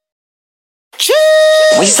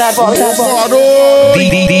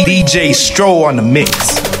DJ Stro on the mix.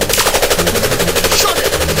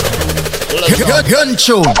 Gun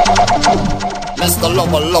tune. Mr.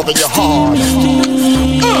 Lover, loving your heart.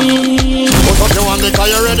 Put up your hand because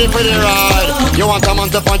you're ready for the ride. You want a man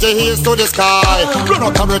to point your heels to the sky. Run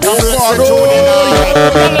out and return to the night.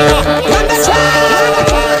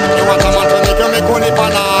 You want a man to make you make money for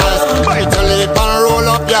nice. Bite your lip and roll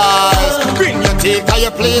up your eyes. Bring your teeth and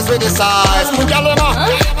you pleased with the size. Gyal Dem,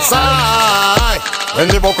 sigh. When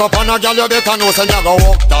they woke up on a gyal, you better know so you go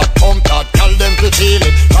walk that, pump that. Gyal Dem to feel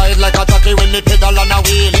it. Ride like a taxi when me pedal and a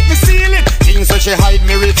wheel it. Me seal it. Things when she hide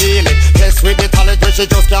me reveal it. Test with the talent when she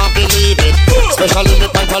just can't believe it. Especially me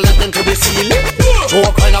point to let them to be seen it.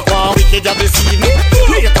 Joke kind of one wicked you deceive me.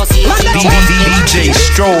 Later see it. DJ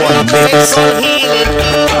Stro on the mix. Put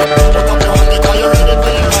up your hand because you're ready for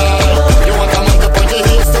the ride. You want a man to point your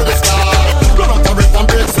heels to the sky. Run out and rip and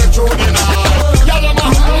break straight through the night. Gyal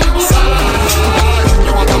Dem,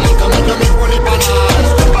 you want a man to make you make money for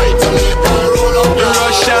nice. Bite your lip and roll up your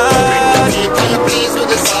Russian. Bring your teeth and you pleased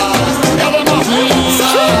with the size. Gyal Dem,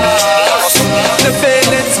 the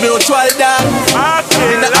feelings mutual dog.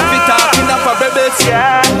 Me not happy talking up for rebels.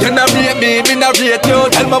 You not rate me, me not rate you.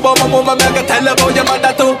 Tell me about my mama, me go tell about your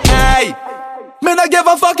mother too. Hey, me not give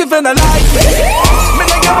a fuck if you not like me. Me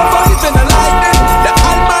not give a fuck if you not like me. The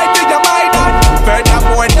Almighty, you're my dad.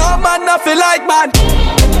 Furthermore, no man not feel like man.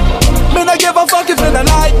 Me not give a fuck if you not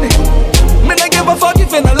like me. Me not give a fuck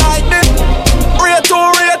if you not like me. Rate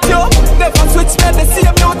you. Never switch me, the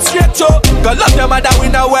same note straight you. Go love your mother, we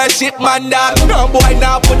no worship man dog. No boy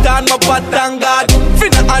now put on my butt thank God.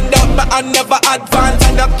 Finna hand out my hand never advance.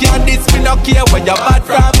 And up can this, me no care where you're bad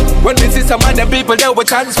from. When we see some of the people they will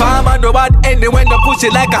transform. And no bad ending when they push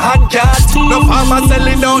it like a hand cat. No farmer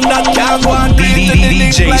selling out that can't go and bring to the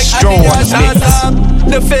link like Adidas.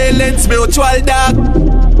 The feelings mutual dog.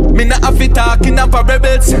 Me not have it talking up for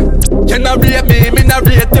rebels. You not rate me, me not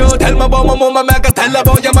rate you. Tell me about my mama, me go tell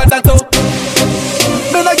about your mother too.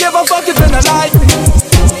 Me not give a fuck if you not like me.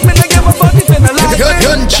 Me not give a fuck if you not like me.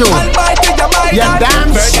 Almighty, you're my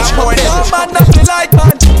dad. Furthermore, no man not feel like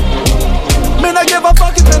man. Me not give a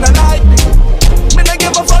fuck if you not like me. Me not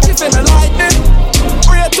give a fuck if you not like me.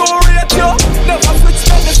 Rate you. Never switch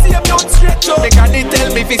me, the same note straight you. They can't tell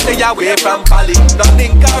me if you stay away from Polly.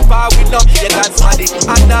 Nothing car far with no hate and smaddy.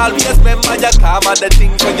 And always remember your karma, the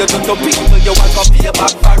things when you do to people you want to pay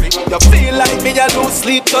back for it. You feel like me, you lose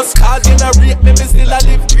sleep just cause you not rate me, me still a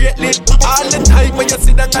live greatly. All the time when you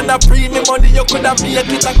sit down and a free me money, you could have made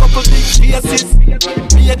it a couple big faces.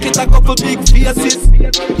 Make it a couple big faces.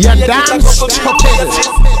 You dance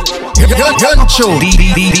gun tune.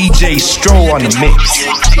 DJ Stro on the mix.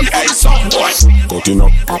 Cutting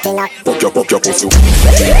up, fuck your pussy.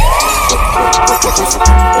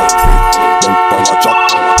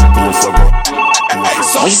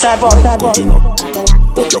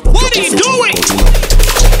 What are you doing?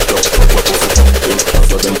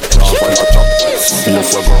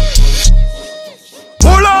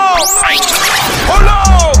 Hold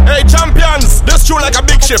on! Hey champions, this true like a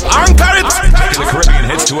big ship. Anchor it! The Caribbean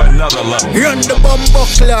hits to another level. Run the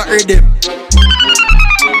bumbuckler rhythm.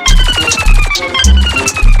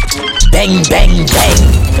 Bang, bang, bang.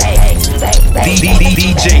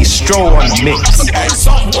 DJ Stro on the mix.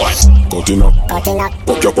 Cutting up,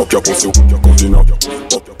 fuck your pussy. Cutting up,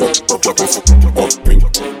 fuck your pussy. Up pink,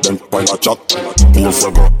 then pile a chat. Here we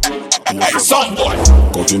go.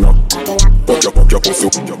 Cutting up, fuck your pussy.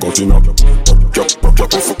 Cutting up, fuck your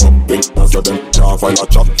pussy. Up pink, as you then can't find a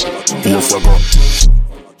chat. Here we go.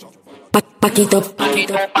 Back it up, back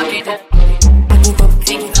it up, back it up, back it up,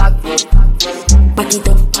 tick tock. Back it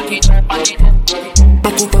up, back it up, back it up,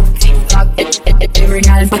 back it up, tick tock. Every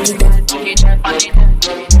girl, back it up, back it up, back it up,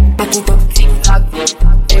 back it up, tick tock.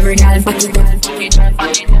 Every girl, back it up, back it up,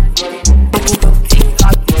 back it up, back it up, tick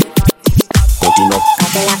tock. Cutting up,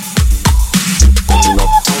 cutting up,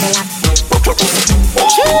 fuck your pussy.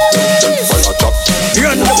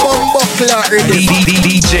 Run the bumbuckler rhythm.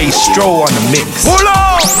 DJ Stro on the mix. Hold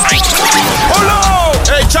on!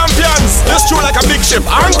 Hey champions, this true like a big ship.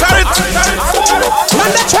 Anchor it! On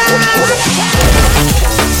the track.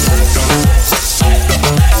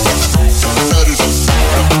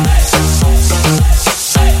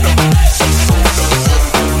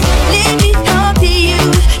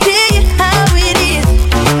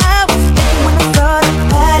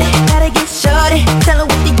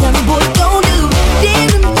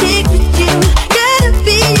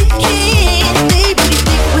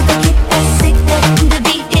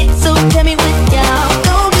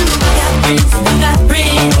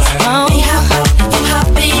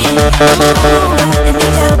 Oh,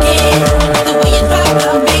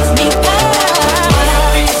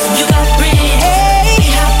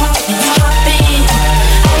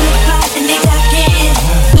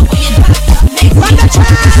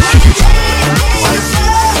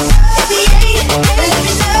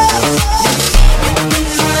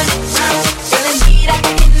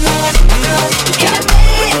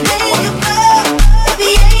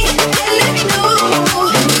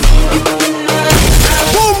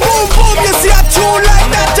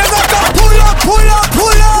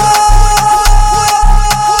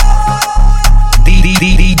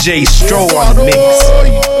 DJ Stro on the mix.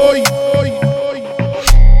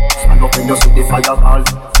 Stand up when you see the fireball.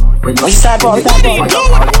 When you see the fireball.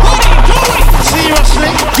 Seriously?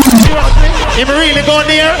 If we really go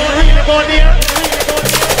there?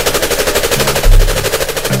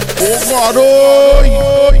 Oh God,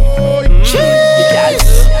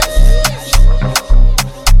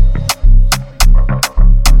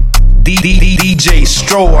 DJ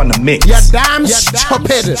Stro on the mix. You damn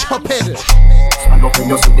stupid. Stand up when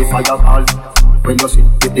you see the fireball. When you see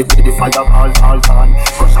the fireball, all gone.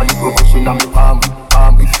 Crush a little pushing on me palm.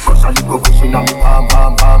 Crush a little pushing on me palm.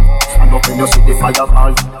 Stand up when you see the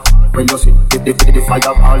fireball. When you see the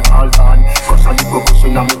fireball, all gone. Crush a little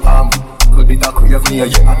pushing on me palm. Could be that crave me, yeah,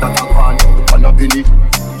 that a pan. 1 penny,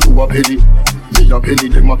 2 penny, me a penny,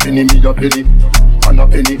 them a penny, me a penny. 1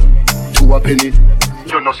 penny, 2 penny.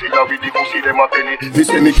 You know see that with the pussy, them a penny. Me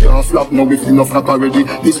say me can't flap, now we finna flap already.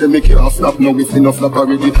 Me say me can't flap, now we finna flap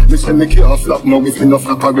already. Me say me can't flap, now we finna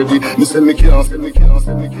flap already. Me say me can't. Stand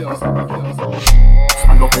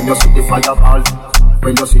up when you see the fireball.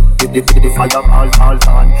 When you see the fireball, all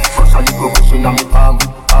gone. Crush a little pushing on me palm.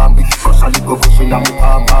 Crush a little pushing on me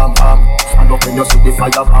palm. Stand up when you see the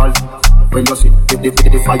fireball. When you see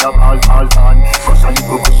the fireball, all gone. Crush a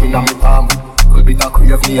little pushing on me palm. Could be that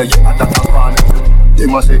crave me, yeah, that a pan.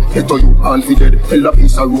 Them a say, get to you and fi dead. Hell a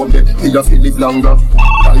piece of road there, me a fi live longer.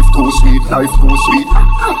 Life too sweet.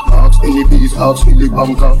 Ask any piece, ask Philly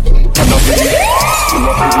Banker. And a penny, them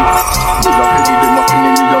a penny,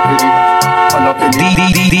 me a penny. And a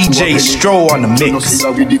penny, DJ Stro on the mix. You know see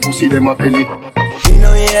that with the pussy, them a penny. You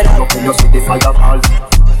know hear that? When you see the fireball,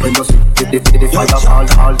 when you see the fireball, all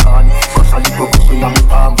gone. Crush a little pushing on me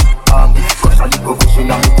palm. Crush a little pushing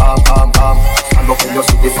on me palm. Stand up when you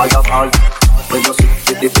see the fireball. When you see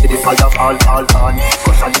the fireball, all gone.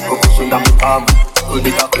 Crush a little pushing on me palm. Could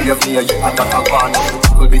be that crave me, yeah, and that a pan.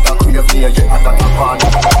 Could be that crave me, yeah, and that a pan.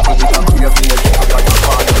 Could be that crave me, yeah, and that a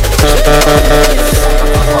pan.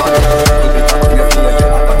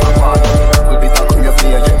 Could be that crave me,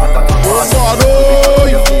 yeah,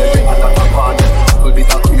 and that a pan. Could be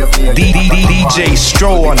that crave me, yeah, and that a pan. DJ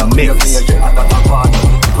Stro on the mix.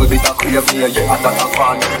 Could be that crave me, yeah, and that a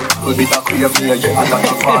pan. Could be that crave me, yeah, and that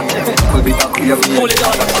a pan. Could be that crave me, yeah, and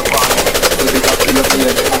that a pan. Could be that crave me,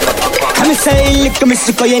 yeah, and that a pan. I'm saying, look at me,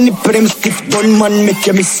 so you need for them stiff gun man, make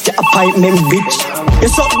you miss your appointment, bitch. You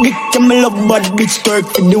suck dick, you me love bad bitch, twerk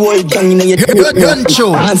for the whole gang, you know you do it.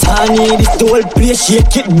 Dance on you, this the whole place,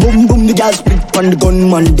 shake it, boom boom, the girls split on the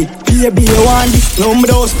gunman dick. Baby, you want this? No, me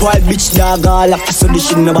don't spoil bitch, dog, all up, so this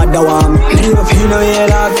shit nobody want me. Never feel no way,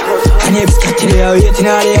 dog. And if it's got to the waiting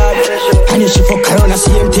on the yard. And if she fuck around, the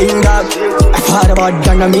same thing, dog. I thought about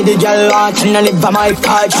that, I made the girl watch, and I live by my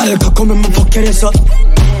part. Girl, come and fuck your ass up.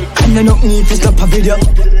 And I don't need to stop a video.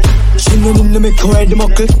 She no need to make her wear the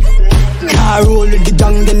muckle. Car roll with the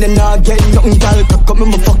gang, then I get nothing. Girl, come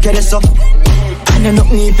and fuck your ass up. And I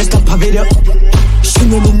don't need to stop a video. She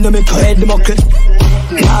no need to make her wear the muckle.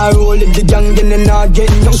 Car roll with the gang, then I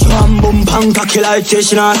get nothing. Swam boom pang, cocky like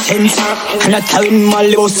chasing our tents. And I tell him my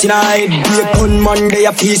boss in a head. Be a gunman, they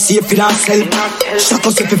a feel safe in ourself. Shock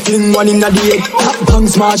us if you fling one in the head. Hot bang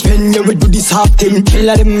smash pen, you will do this half thing. Kill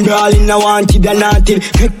a them girl in a wanted and naughty.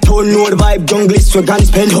 Head tone, know the vibe, jungle is where guns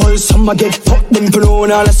spend. Whole summer get fucked, them for no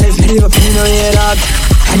one all I says. Never feel no head out.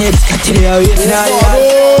 And it's got to the waiting on the yard.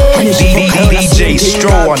 And if she fuck around, DJ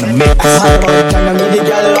Stro on the mix. I thought about that, I made the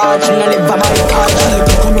girl watch, and I live by my part.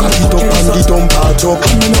 Cock it up and the dump patch up.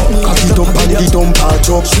 Cock it up and the dump patch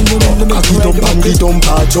up. Cock it up and the dump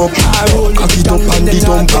patch up. Cock it up and the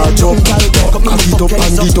dump patch up. Cock it up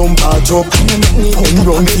and the dump patch up. Pun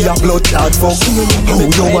run for your blood clot fuck. How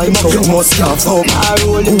you wine so you must can't fuck.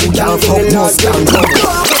 Who can't fuck must can't fuck.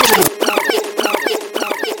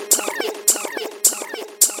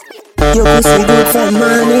 Your pussy good for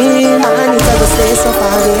money, and it's a go stay so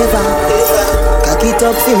forever. Cock it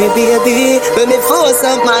up for me, baby. When me force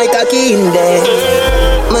up my cocky in there.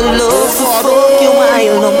 My love to fuck you while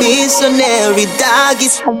you no missionary dog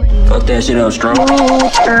is. Fuck that shit up, Stro.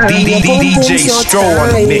 DJ Stro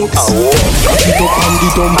on the mix. Cock it up and the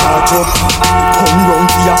dumb patch up. Pun run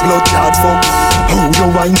for your blood clot fuck. How you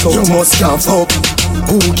wine so you must can't fuck.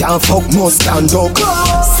 Who can't fuck must stand up.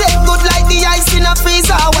 Set good like the ice in a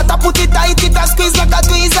freezer. What I put it tight, it a squeeze like a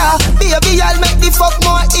tweezer. Baby, I'll make the fuck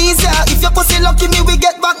more easier. If your pussy lucky me, we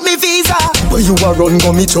get back me visa. When you a run,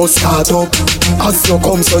 go me just start up. As you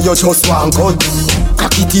come, so you just want cut.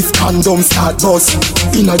 Cocky if condom start bust.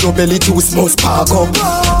 Inna your belly juice must park up.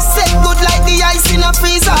 Set good like the ice in a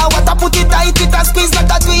freezer. What I put it tight, it a squeeze like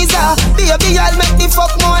a tweezer. Baby, I'll make the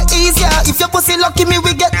fuck more easier. If your pussy lucky me,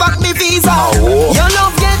 we get back me visa. Your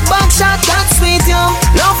love get back shot, that's sweet, yo.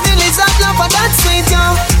 Love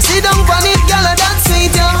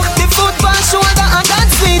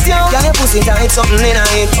pussy tight, something in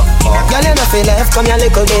it. Girl, you know feel left, come here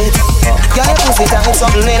little bit. Girl, your pussy tight,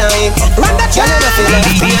 something in it. Girl, you know feel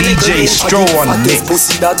left, come here little bit. DJ Straw on the mix.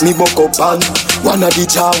 Pussy that me buck up on. One of the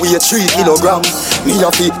jar weigh 3 kilogram. Me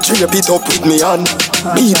have to drape it up with me hand.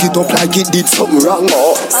 Beat it up like it did something wrong.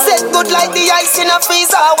 Set good like the ice in a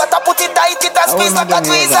freezer. What I put it tight, it a squeeze like a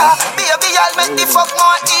tweezer. Baby, I'll make the fuck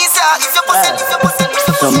more easier. If you pussy, if you pussy, if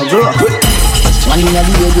you pussy. One in a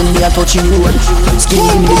video when we are touching road. Skin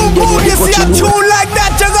in the video when we are touching road. You see a tune like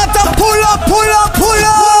that, you got to pull up, pull up, pull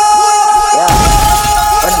up.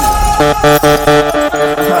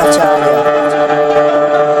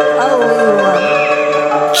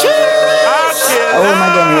 Oh my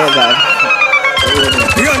God,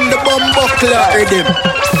 run the bomb buckler rhythm.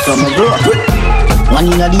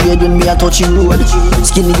 One in a video when we are touching road.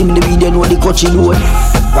 Skin in the video when we are touching road.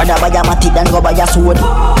 Rather buy a matic than go buy a sword.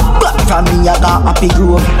 Black from me I got happy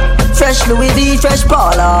grove. Fresh Louis V, fresh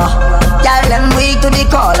Paula. Gyal Dem weak to the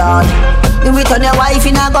collar. You will turn your wife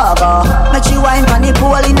in a go-go. Make you wine from the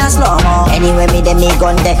pool in a slow-mo. Anyway me dem me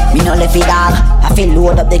gun de, me no left it dog. I feel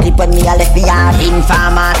load up the clip when me a left me hard.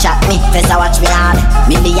 Informer chat me, first I watch me hard.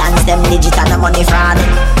 Millions them legit and the money fraud.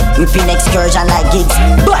 Whipping excursion like gigs,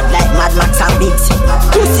 blood like Mad Max and Biggs.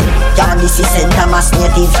 Pussy, can't this is St. Thomas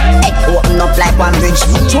native. Egg open up like one bridge.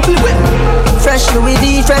 Trouble with fresh Louis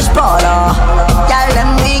V, fresh Paula. Gyal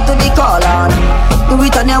Dem weak to the collar. You will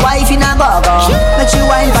turn your wife in a go-go. Make you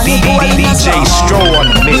wine from the pool in a DJ Straw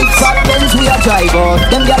on the mix. Big fat Benz we a drive out.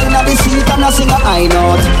 Them gyal inna the seat and a sing a high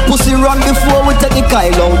note. Pussy run before we take the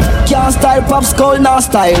Kyle out. Can't style pop skull now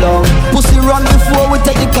style out. Pussy run before we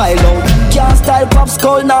take the Kyle out. Can't style pop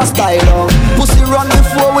skull now style out. Pussy run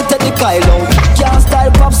before we take the Kyle out. Can't style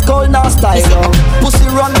pop skull now style out. Pussy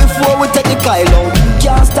run before we take the Kyle out.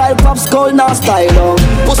 Can't style pop skull now style out.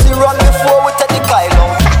 Pussy run before we take the Kyle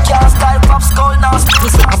out. Can't style pop skull now. Me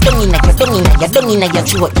say I don't inna your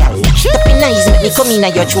throat, y'all. Tapping eyes make me come inna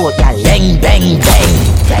your throat, y'all. Bang, bang, bang,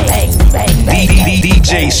 bang, bang, bang.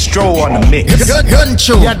 DJ Straw on the mix. Gun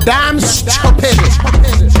show. You damn stupid.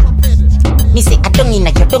 Me say I don't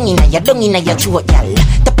inna your throat, y'all.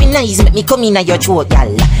 Tapping eyes make me come inna your throat,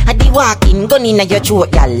 y'all. I be walking gun inna your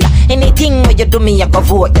throat, y'all. Anything where you do me I go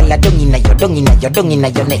vote, y'all. Dung inna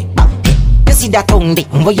your neck. You see that tongue dick,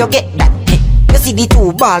 where you get that? You see the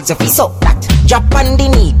 2 balls if you suck that. Drop on the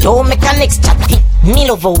knee, don't make a next chat. Me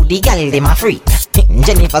love how the gyal dem a freak.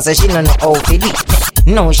 Jennifer say she no know how to do it.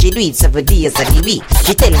 No, she do it 7 days of the week.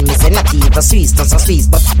 She tell me say not even Swiss, just a Swiss,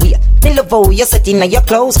 but we. Me love how you set inna your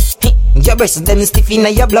clothes. Your breasts them stiff inna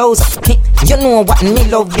your blouse. You know what me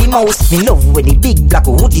love the most. Me love with the big black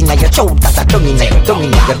hood inna your throat. That a dung inna your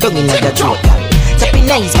throat. Tapping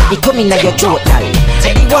nice, but they come inna your throat, y'all.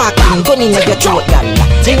 Say the walking gun inna your throat, y'all.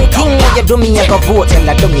 Anything where you do me, I go vote, y'all.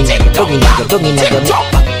 Dung inna your neck.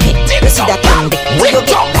 You see that thing, where you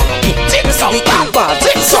get that? You see the 2 bars,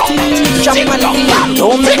 so jump on me,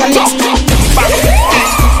 don't make a next.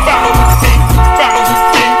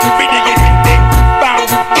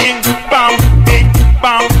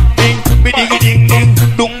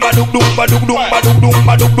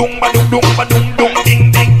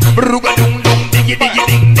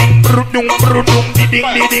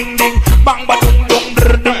 Bang ba dum dum dum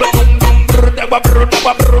dum dum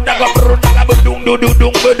ba ding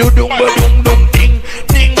ding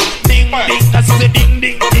ding ding. That's the ding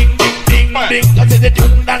ding ding ding ding ding. That's the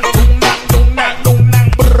dung dang dung dang dung dang dung dang.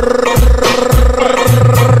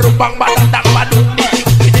 Bang ba dang ba dum ding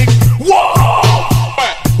ding. Whoa!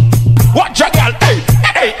 What jagal? Hey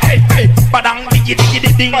hey hey hey. Ba dang ding ding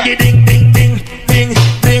ding ding ding ding ding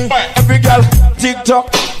ding. Every girl tick tock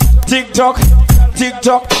tick tock tick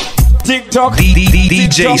tock. TikTok,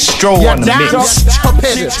 DJ Straw on the mix.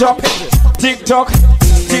 TikTok,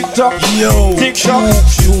 yo, TikTok.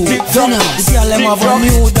 The girl them have a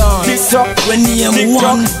new dance. When name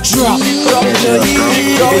one drop.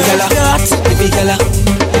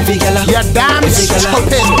 Every gala, you damn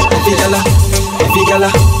stupid. Every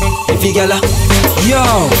gala, yo,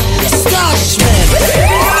 stash man.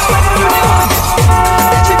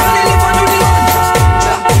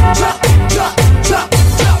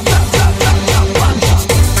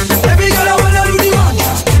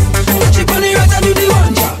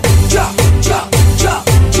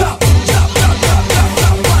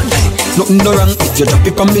 Nothing no wrong if you drop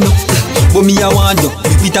it from me now. But me I want you,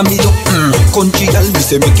 repeat and me up. Country girl, me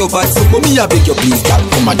say make your bad so. But me I beg you please, girl,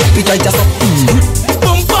 come and drop it right just up.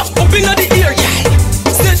 Bump up in the ear, yeah.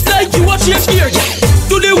 Set like you watch your ear, yeah.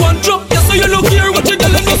 Do the one drop, yeah, so you look here. What you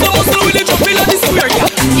girl and do some muscle with the drop in the square, yeah.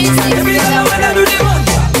 Every girl when I do the one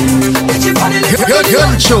drop, get your body like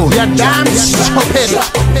Gun show, you damn stupid.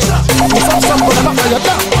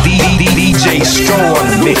 DJ Stroh on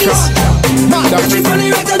the mix.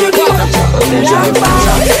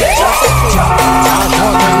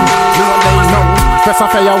 Press a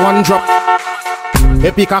fire one drop.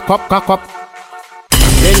 Epic a cup.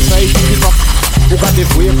 Then try to pick up. Who got the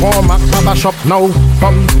way from a cover shop now?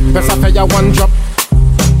 Come, press a fire one drop.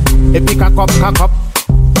 Epic a cup.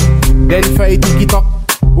 Then try to pick up.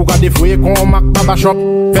 Who got the way from a cover shop?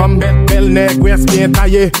 From bel neck west bien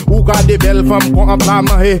taillé. Who got the belle femme qu'on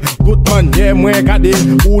emploie? Tout manière moins gardé.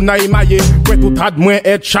 Ou naï maillé. Quoi tout had moins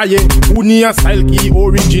être chaillé. Ou ni un style qui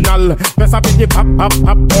original. Fais ça péter pap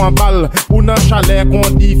en balle. Ou nan chalet qu'on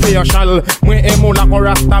dit fait un chal. Moi aime la qu'on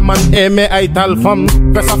rastaman aime aital femme.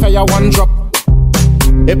 Fais ça fait ya one drop.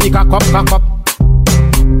 Et puis kakop.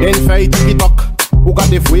 Then fait TikTok. Who got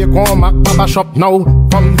the way qu'on mac baba shop now?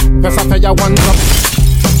 Femme. Fais ça fait ya one drop.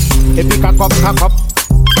 Et puis kakop.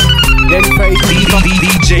 Then fait TikTok.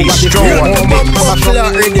 DJ Stroh on the mix.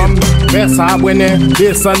 Fais ça bonne,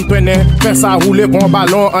 descend pene. Fais ça rouler con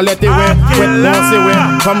ballon en l'été ouais. Fouet danser ouais.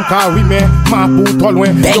 Comme carry mais ma pour trop loin.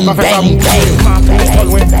 Yo ka fait ça monter. Ma pour trop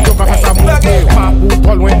loin. Yo ka fait ça monter. Ma pour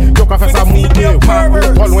trop loin. Yo ka fait ça monter. Ma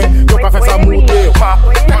pour trop loin. Yo ka fait ça monter.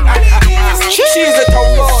 She's a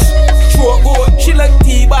tomboy, throat good. She like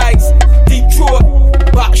T-bikes, deep throat,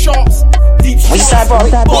 back shots, deep shots.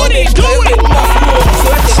 Body good.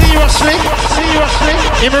 Seriously?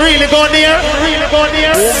 If we really go there?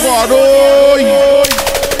 Oh God,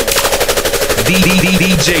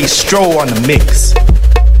 DJ Stroh on the mix.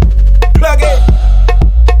 Plug it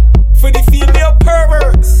for the female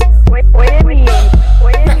perverts. What do you mean?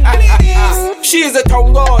 She is a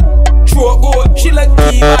tongue god, throat good. She like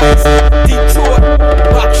T-bikes, deep throat,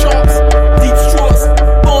 back shots, deep strokes.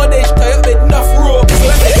 Bondage tight with enough rope. So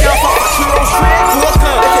if they can't fuck she roll straight, go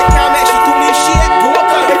come. If they can't make she do me shit, go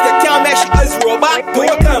come. If they can't make she is robot, go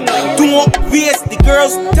come. Don't waste the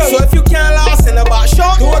girls' time. So if you can't last in a back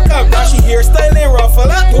shot, go come. Now she hairstyling ruffle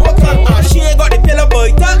up, go come. Now she ain't got the pillow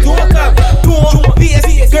boy top, go come. Don't waste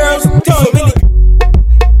the girls' time. So many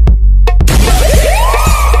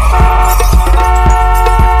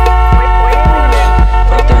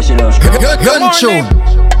gun tune.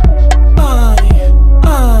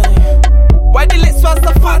 Why the lips was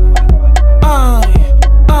so fat?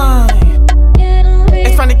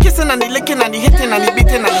 It's from the kissing and the licking and the hitting and the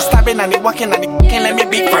beating and the stabbing and the walking and the kicking. Let me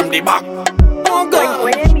beat from the back. Oh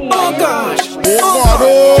gosh, oh gosh, oh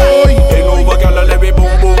gosh. Bend over, girl, let me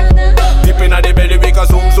boom boom. Deep inna the belly, we go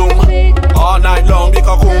zoom zoom. All night long, we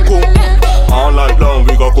go kum kum. All night long,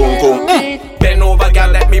 we go kum kum. Bend over, girl,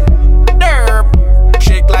 let me derp.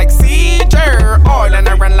 Shake like Caesar, oil and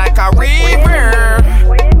I run like a river.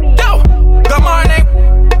 Yo, good morning.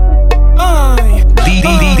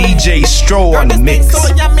 DJ Stroh on the mix.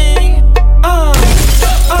 So yummy. Run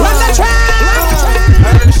the track.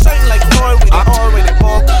 I let it shine like oil with the oil with the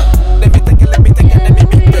ball. Let me take it, let me feel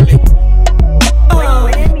it.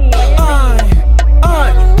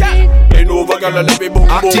 Ain't over, girl, let me boom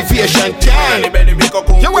boom. activation time.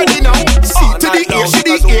 You ready now? C to the A, C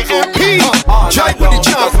to the A and P. Jive with the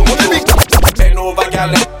jump. Bend over,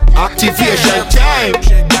 girl. Activation time.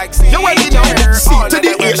 You ready now? C to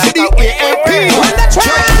the A, C to the A and P.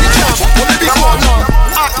 Jive with the jump. Come on now.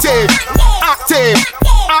 Active.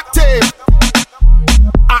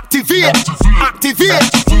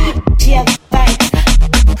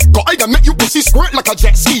 Go I make you pussy squirt like a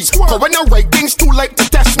jet ski. Cause when I write things too late to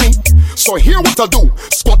test me. So here what I do.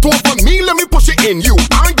 Squat over me, let me push it in you.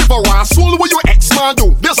 I give a rascal what your ex-man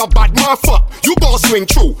do. There's a bad man fuck, you gon' swing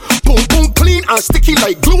through. Boom boom clean and sticky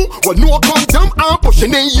like glue. With no condom, I'm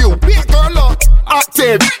pushing in you. Big girl up,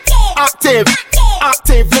 active.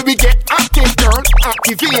 Let me get active, girl.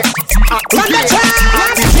 Activate. Fuck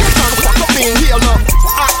up in here, love.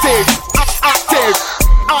 Active.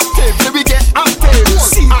 Let me get active.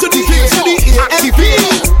 C to the A, to the A,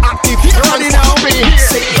 activate. Ready now,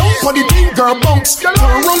 say down for the thing, girl, bounce. Turn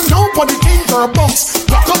around down for the thing, girl, bounce.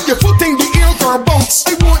 Back up your foot in the air, girl, bounce.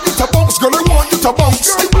 I want you to bounce, girl, I want you to bounce.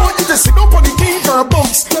 I want you to sit down for the thing, girl,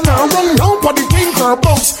 bounce. Turn around down for the thing, girl,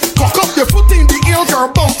 bounce. Cock up your foot in the air, girl,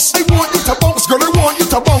 bounce. I want you to bounce, girl, I want you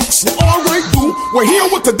to bounce. Alright, boo, we're here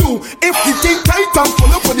what to do. If you think tight and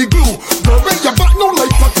pull up for the glue, girl, bend your back no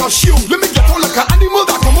like a cashew. Let me get on like an animal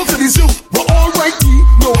that come out to the zoo. But alrighty,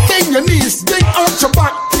 no bend your knees, dig out your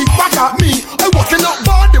back, keep back at me. I walking up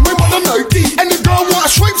bad in my mother 90. And the girl want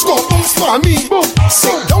stripes go bounce for me.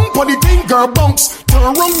 Sit down for the thing, girl, bounce. Turn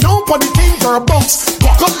around down for the thing, girl, bounce.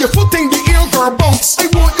 Walk up your foot in the air, girl, bounce. I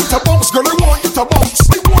want you to bounce, girl, I want you to bounce.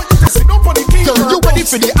 I want you to Sit down on the king. Girl, you ready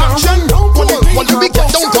for the action? Well, let me get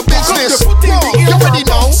down to business. You ready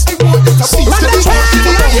now? See to the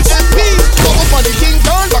AMP. Come up on the king,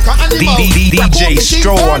 girl, like an animal. DJ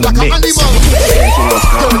Stro on the mix.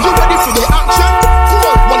 Girl, you ready for the action?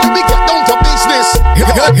 Well, let me get down to business. You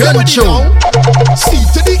ready now? See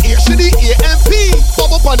to the AMP.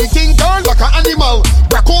 Come up on the king, girl, like an animal.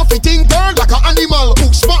 Back off the thing, girl, like an animal.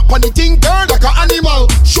 Hook smart on the thing, girl, like an animal.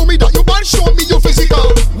 Show me that you bad, show me your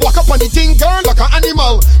physical. Walk up on the thing, girl, like an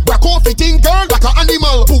animal. Back off the thing, girl, like an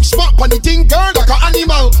animal. Hook smart on the thing, girl, like an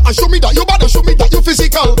animal. And show me that you bad, and show me that you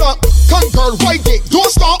physical. Come, girl, right there,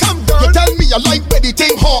 don't stop. Come, girl. You tell me you like when the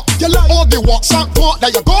thing hot. You like all the walks and talk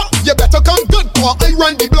that you got. You better come good, for I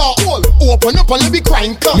run the block. Open up and let me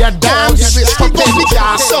crank up. You dance, baby,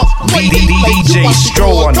 gas up. DJ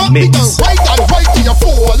Stro on the mix. Right to your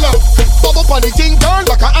fall. Bob up on the thing, girl,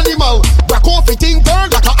 like an animal. Back off the thing, girl,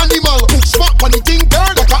 like an animal. Hook smart on the thing, girl,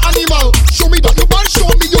 like an animal. Show me that you bad, show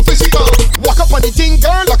me your physical. Walk up on the thing,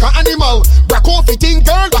 girl, like an animal. Back off the thing,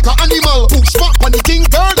 girl, like an animal. Hook smart on the thing,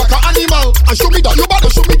 girl, like an animal. And show me that you bad,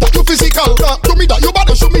 show me that you physical. Show me that you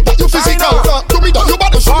bad, show me that you physical. Show me that you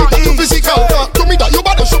bad, show me that you physical. Show me that you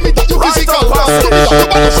bad, show me that you physical. Show me that you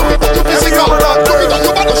bad, show me that you physical. Show me that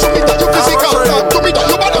you bad, show me that you physical. Show me that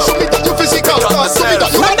you bad, show me that you physical. Show me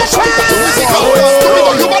that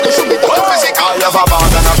you bad, show me that you physical. I have a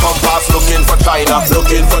bag and a compass looking for China,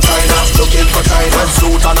 looking for China, looking for China.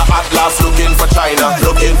 Suit and a atlas looking for China,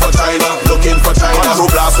 looking for China, looking for China. Two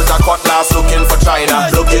blast with a cutlass looking for China,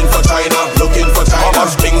 looking for China, looking for China. How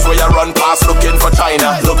much things where you run past looking for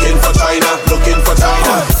China, looking for China, looking for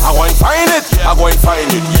China. I go and find it, I go and find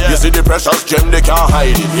it. You see the precious gem, they can't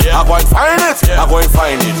hide it. I go and find it, I go and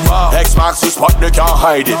find it. X marks the spot, they can't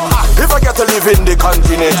hide it. If I get to live in the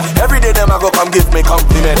continent, every day them I go come give me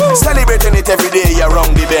compliment. Celebrating it every day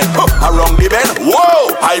around the bend, around the bend.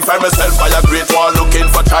 Whoa! I find myself by a great wall looking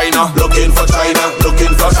for China, looking for China,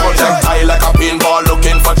 looking for projectile like a pinball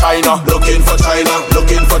looking for China, looking for China,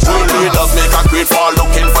 looking for China. Leaders make a great wall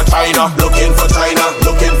looking for China, looking for China,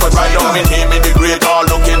 looking for China. Don't mean him in the great wall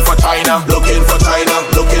looking for China, looking for China,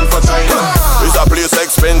 looking for China. It's a place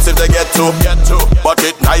expensive to get to, but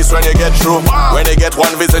it nice when you get through. When you get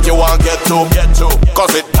one visit you won't get to,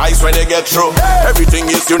 cause it nice when you get through. Everything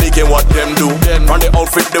is unique in what them do. From the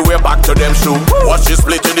outfit they wear back to them shoe. Watch you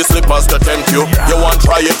split in the slippers to tempt you. You want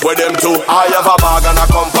try it with them too. I have a bag and a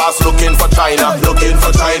compass looking for China, looking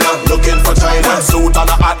for China, looking for China. Suit and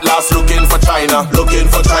a atlas looking for China, looking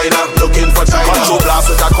for China, looking for China. Two blast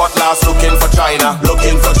with a cutlass looking for China,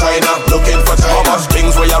 looking for China, looking for China. How much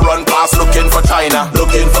things where you run past looking for China,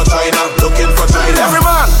 looking for China, looking for China. Every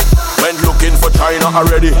man went looking for China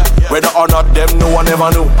already. Whether or not them, no one ever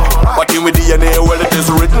knew. But in with DNA, well it is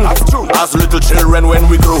written. As little children when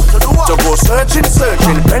we grew, to go searching,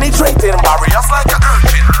 penetrating barriers like an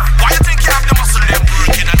urchin. Why you think you have the muscle them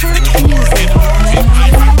working? And if they don't work it,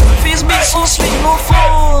 Face beat so sweet, no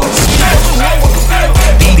flaws.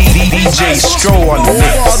 DJ Stro on the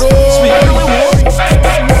mix.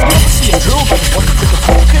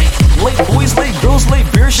 Late boys, late girls,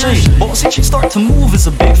 late beer shade. Bossy chick start to move, it's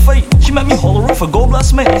a big fight. She met me holler off a go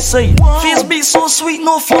blast me, they say. Face beat so sweet,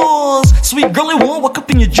 no flaws. Sweet girl, it won't walk up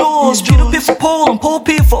in your jaws. Peter pit for pole and pole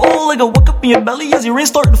pit for all. Like a walk up in your belly as your rain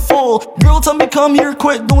start to fall. Girl, tell me come here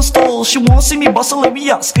quick, don't stall. She won't see me bustle like me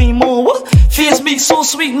out, scream on. What? Face beat so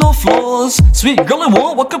sweet, no flaws. Sweet girl, it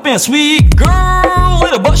won't walk up in. Sweet girl,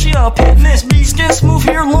 little butt she out pitness. Skin smooth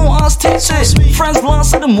hair, long ass tits. Friends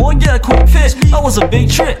lost at the more, get a quick fit. That was a big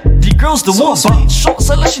trick. The girls that want bot shorts,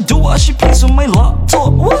 I let she do what she please with my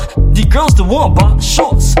laptop. What? The girls that want bot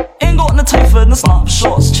shorts ain't got no time for the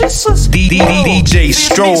snapshots. Jesus. DJ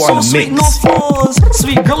Stro on the mix. No flaws.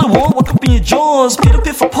 Sweet girl, it won't walk up in your jaws. Peter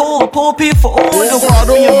pit for pole, a pole pit for all. Like a walk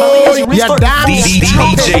up in your belly as you restart.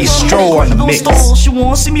 DJ Stro on the mix. She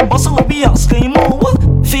won't see me bustle like me out, scream on. What?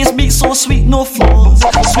 Face beat so sweet, no flaws.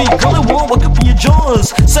 Sweet girl, it won't walk up in your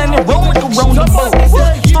jaws. Send it round like a roundabout.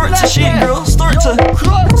 Start to shit, girl, start to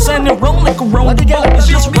send it round like a roundabout. It's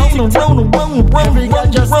just round and round and round and round and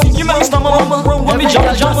round and round. You make me stand on my round, let me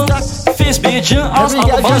jump. Face beat, jump, ass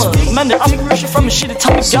Alabama. Man, the immigration from me, she the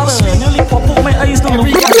top gallon. Nearly pop up my eyes, don't look.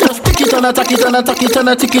 Just tick it on a, tack it on a, tack it on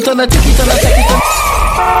a, tick it on a, tick it on a, tack it on.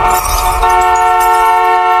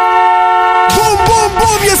 Boom, boom,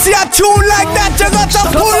 boom, you see a tune like that, you got to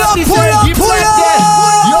pull up, pull up, pull up.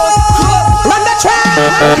 Run the track.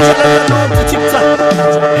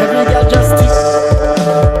 Every girl just tick.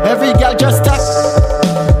 Every girl just tack.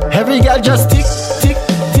 Every girl just tick, tick,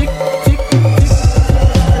 tick, tick, tick.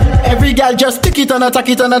 Every girl just tick it on a, tack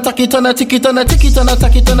it on a, tack it on a, tick it on a, tick it on a,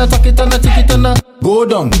 tack it on a, tack it on a, tick it on a. Go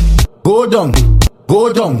down, go down.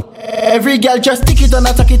 go down. Every girl just tick it on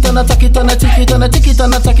a, tack it on a, tack it on a, tick it on a, tick it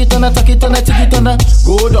on a, tack it on a, tack it on a, tick it on a,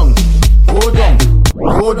 go down, go down,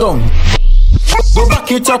 go down. Go back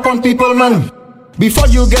it up on people, man. Before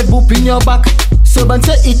you get boop in your back. Someone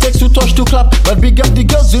say it takes 2 touch to clap, but big up the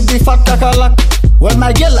girls with the fat cackalack. Well,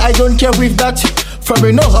 my girl, I don't care with that. From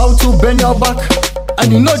you know how to bend your back,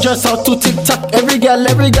 and you know just how to tick tock. Every girl,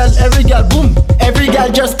 boom. Every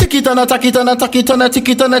girl just tick it on a, tack it on a, tack it on a, tick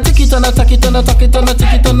it on a, tick it on a, tack it on a, tack it on a,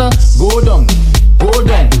 tick it on a, go down, go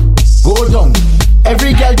down, go down.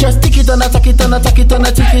 Every girl just tick it on a, tack it on a, tack it on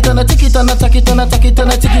a, tick it on a, tick it on a, tack it on a, tack it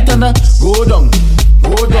on a, tick it on a, go down,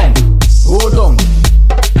 go down, go down.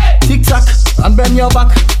 Tick tock and bend your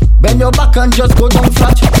back and just go down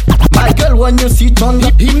flat. My girl, when you sit on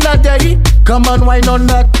the him not daddy, come on wine on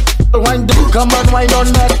that. Wine do, come on wine on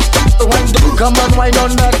that. Wine do, come on wine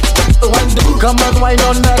on that. Wine do, come on wine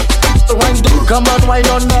on that. Wine do, come on wine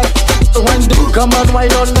on that. Wine do, come on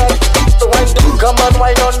wine on that. Wine do, come on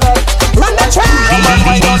wine on that. Run the track.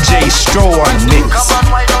 DJ Stroh on mix.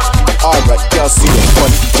 Alright, y'all see the fun,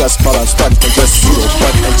 just balance fun and just see the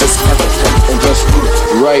fun and just have it fun and just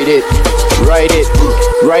ride it, ride it,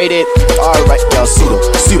 ride it. Alright, y'all see the,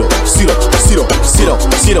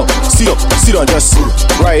 just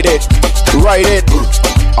ride it, ride it.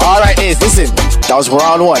 Alright, listen, that was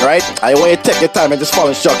round 1, right? I want you to take your time and just follow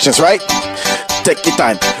instructions, right? Take your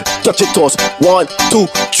time, touch your toes, 1, 2,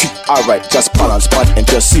 3. Alright, just balance bun and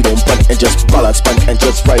just sit on bun and just balance bun and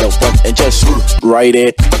just ride out bun and just ride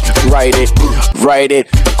it, ride it, ride it.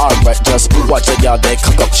 Alright, just watch a girl that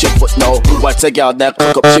cock up shift foot now. Watch a girl that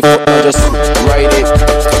cock up shift foot now. Just ride it,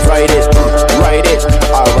 ride it, ride it.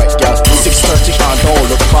 Alright, girl, 6:30 and don't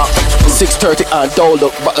look back. 6:30 and don't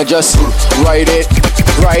look back and just ride it,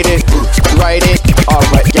 ride it, ride it.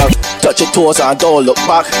 Alright, girl, touch your toes and don't look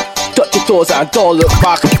back. Touch your toes and don't look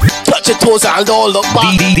back. Touch your toes and don't look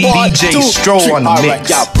back. DJ Stroh on the mix.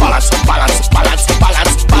 Yeah, balance, balance, balance,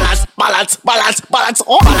 balance, balance, balance, balance, balance,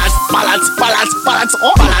 oh, balance, balance, balance, balance,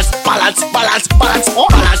 oh, balance, balance, balance, balance, oh,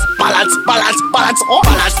 balance, balance, balance, balance, oh,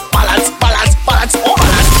 balance, balance, balance, balance, oh,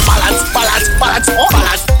 balance, balance, balance, balance, oh,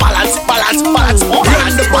 balance, balance, balance, balance, oh,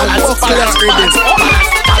 balance, balance, balance, balance, oh,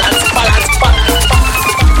 balance, balance, balance, balance.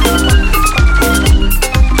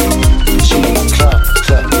 She make it clap,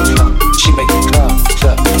 clap, clap. She make it clap,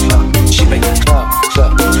 clap, clap. She make it clap,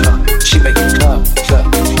 clap, clap.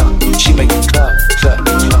 She make it clap, clap,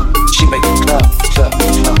 clap. She make it clap, clap,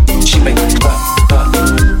 clap. She make it clap, clap.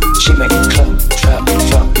 She make it clap, clap,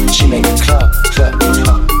 clap. She make it clap, clap,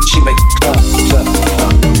 clap. She make it clap, clap,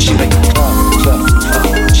 clap. She make it clap, clap,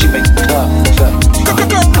 clap. She make it clap, clap.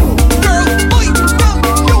 Girl, boy,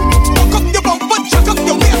 yo, walk up your bum, but chuck up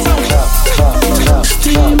your waist. Clap, clap, clap,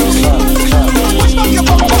 clap, clap. Watch out your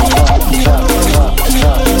bum.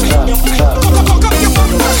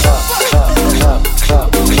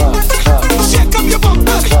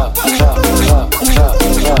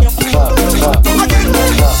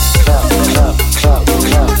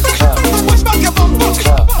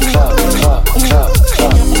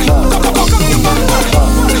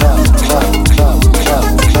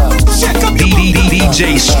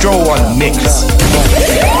 DJ Stroh on mix.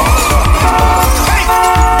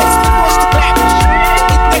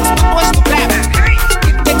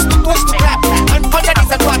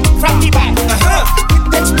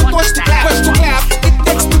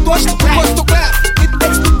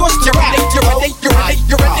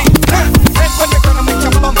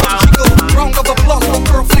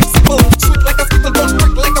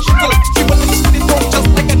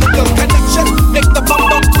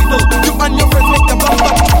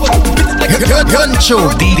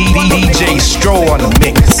 DJ Stroh on the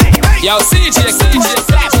mix. Yo, CJ.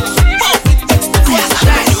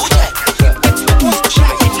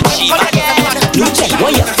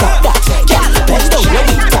 When you talk that, girl, bend down, let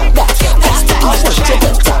me talk that. I want you to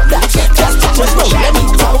talk that. Just know, let me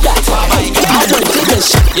talk that. I don't do this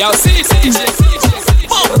shit. Yo, CJ.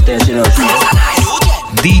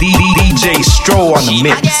 DJ Stroh on the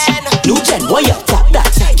mix. Nugent, when you talk that,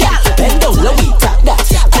 girl, bend down, let me talk that.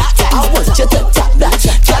 I want you to talk that.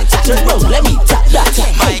 Turn round, let me talk that.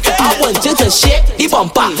 I want you to shake the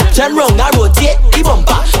bumper. Turn round, I rotate the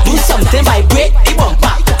bumper. Do something, vibrate the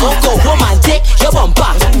bumper. Don't go home and take your bumper.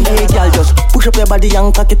 Hey, girl, just push up your body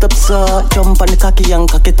and cock it up, so. Jump on the cocky and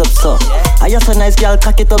cock it up, so. I just a nice girl,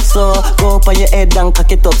 cock it up, so. Go up on your head and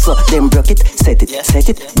cock it up, so. Then broke it, set it,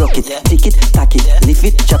 broke it, tick it, tack it, lift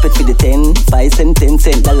it, chop it for the 10, 5 cent, 10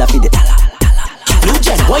 cent, dollar for the dollar. Blue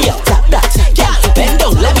Jen, why you tap that? Yeah, bend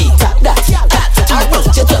down, let me tap that. I want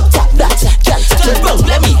you to tap that. Turn round,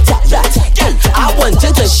 let me tap that. I want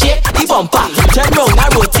you to shake the bumper. Turn round, I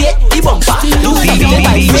rotate the bumper.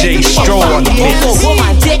 DJ Stroll on the mix.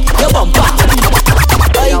 Woman, take your bumper.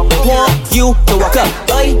 I want you to walk up.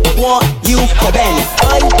 I want you to bend.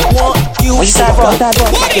 I want you to walk up.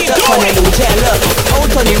 Back it up on a new gel up.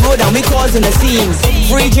 Out on the road and we causing the scenes.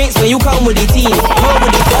 Free drinks when you come with the team. Roll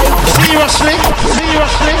with the guy. Seriously?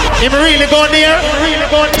 If we really go there?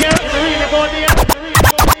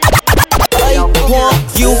 I want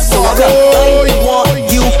you to walk up. I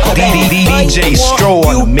want you to bend. DJ Stroll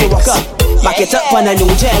on the mix. Back it up on a new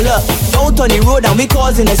gel up. Out on the road and we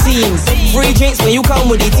causing the scenes. Free drinks when you come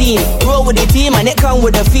with the team. Roll with the team and it come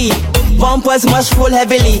with the fee. Bumpers must roll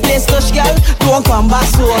heavily. Let's touch girl, don't come back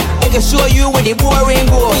so. I can show you where the boring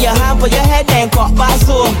go. Put your hand, put your head, then cut back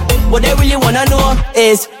so. What they really wanna know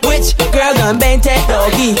is which girl gon' bend that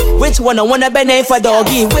doggy. Which one I wanna bend it for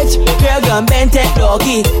doggy. Which girl gon' bend that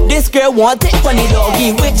doggy. This girl want it for the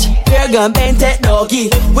doggy. Which girl gon' bend that doggy.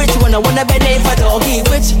 Which one I wanna bend it for doggy.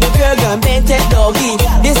 Which girl gon' bend that doggy.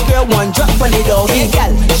 This girl want drop for the doggy. Hey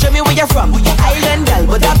girl, show me where you're from. Island girl,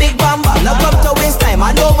 but a big bamba. Now come to waste time.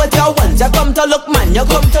 I know what you want. You come to look man, you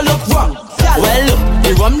come to look wrong. Well look,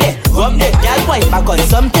 the rum there, girl wine back on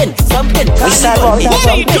something. Jump it.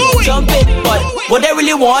 But what they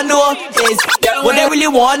really want know is what they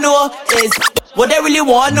really want know is what they really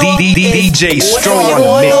want know is DJ Stroll on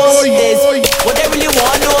the mix. What they really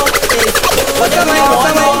want know is what they really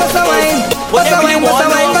want know is what they really want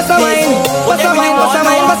know is what they really want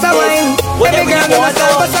know is what they really want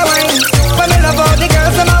know is. When me love all the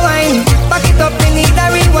girls in my wine, back it up, me need a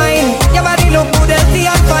rewind. Your body look good, healthy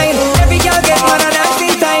and fine. Every girl get one and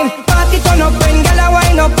dancing time. Party turn up when girl a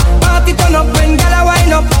wine up. Party turn up when girl a wine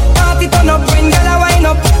up. Party turn up when girl a wine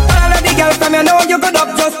up. All of the girls from you know you good up.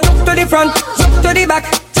 Just look to the front, look to the back,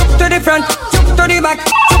 look to the front, look to the back.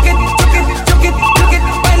 Look it.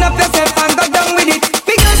 Wind up yourself and go down with it.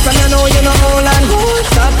 Big girls from you know hold on.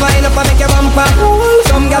 Start wind up and make your bumper.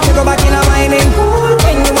 Some girls to go back in a whining.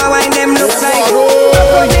 When you a wine them look like.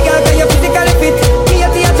 Approach the girl till you physically fit.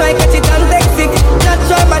 Here try catch it and take sick. Not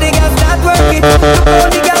sure but the girls start work it. All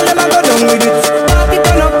the girls them a go down with it. Party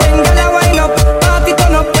turn up when girl a wine up. Party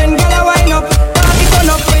turn up when girl a wine up. Party turn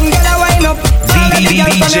up when girl a wine up.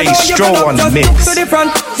 DJ Stroll on the mix. To the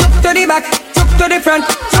front, to the back, to the front,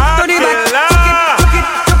 to the back. Took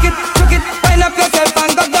it. Wind up yourself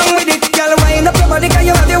and go down with it. Girl, wind up your body 'cause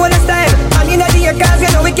you have your own style. And in the year cause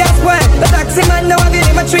you know we can't spoil. The taxi man now have you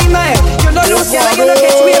in my 3 mile. You don't lose girl, you don't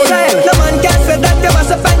catch me a style. No man can say that you must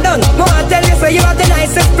have been done. More I tell you say you have the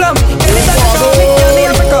nicest plum. Girl, it's a go, make you me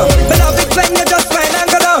Africa. But love it when you just wind and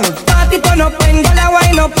go down. Party turn up when girl a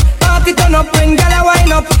wind up. Party turn up when girl a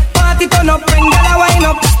wind up. Party turn up when girl a wind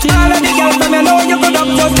up. All of the girls from you know you good up.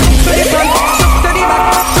 Just look to the front, look to the back,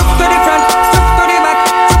 look to the front, look to the back.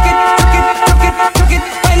 Took it.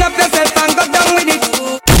 Wind up yourself and go down with it.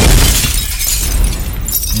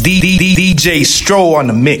 DJ Stroll on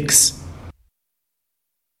the mix.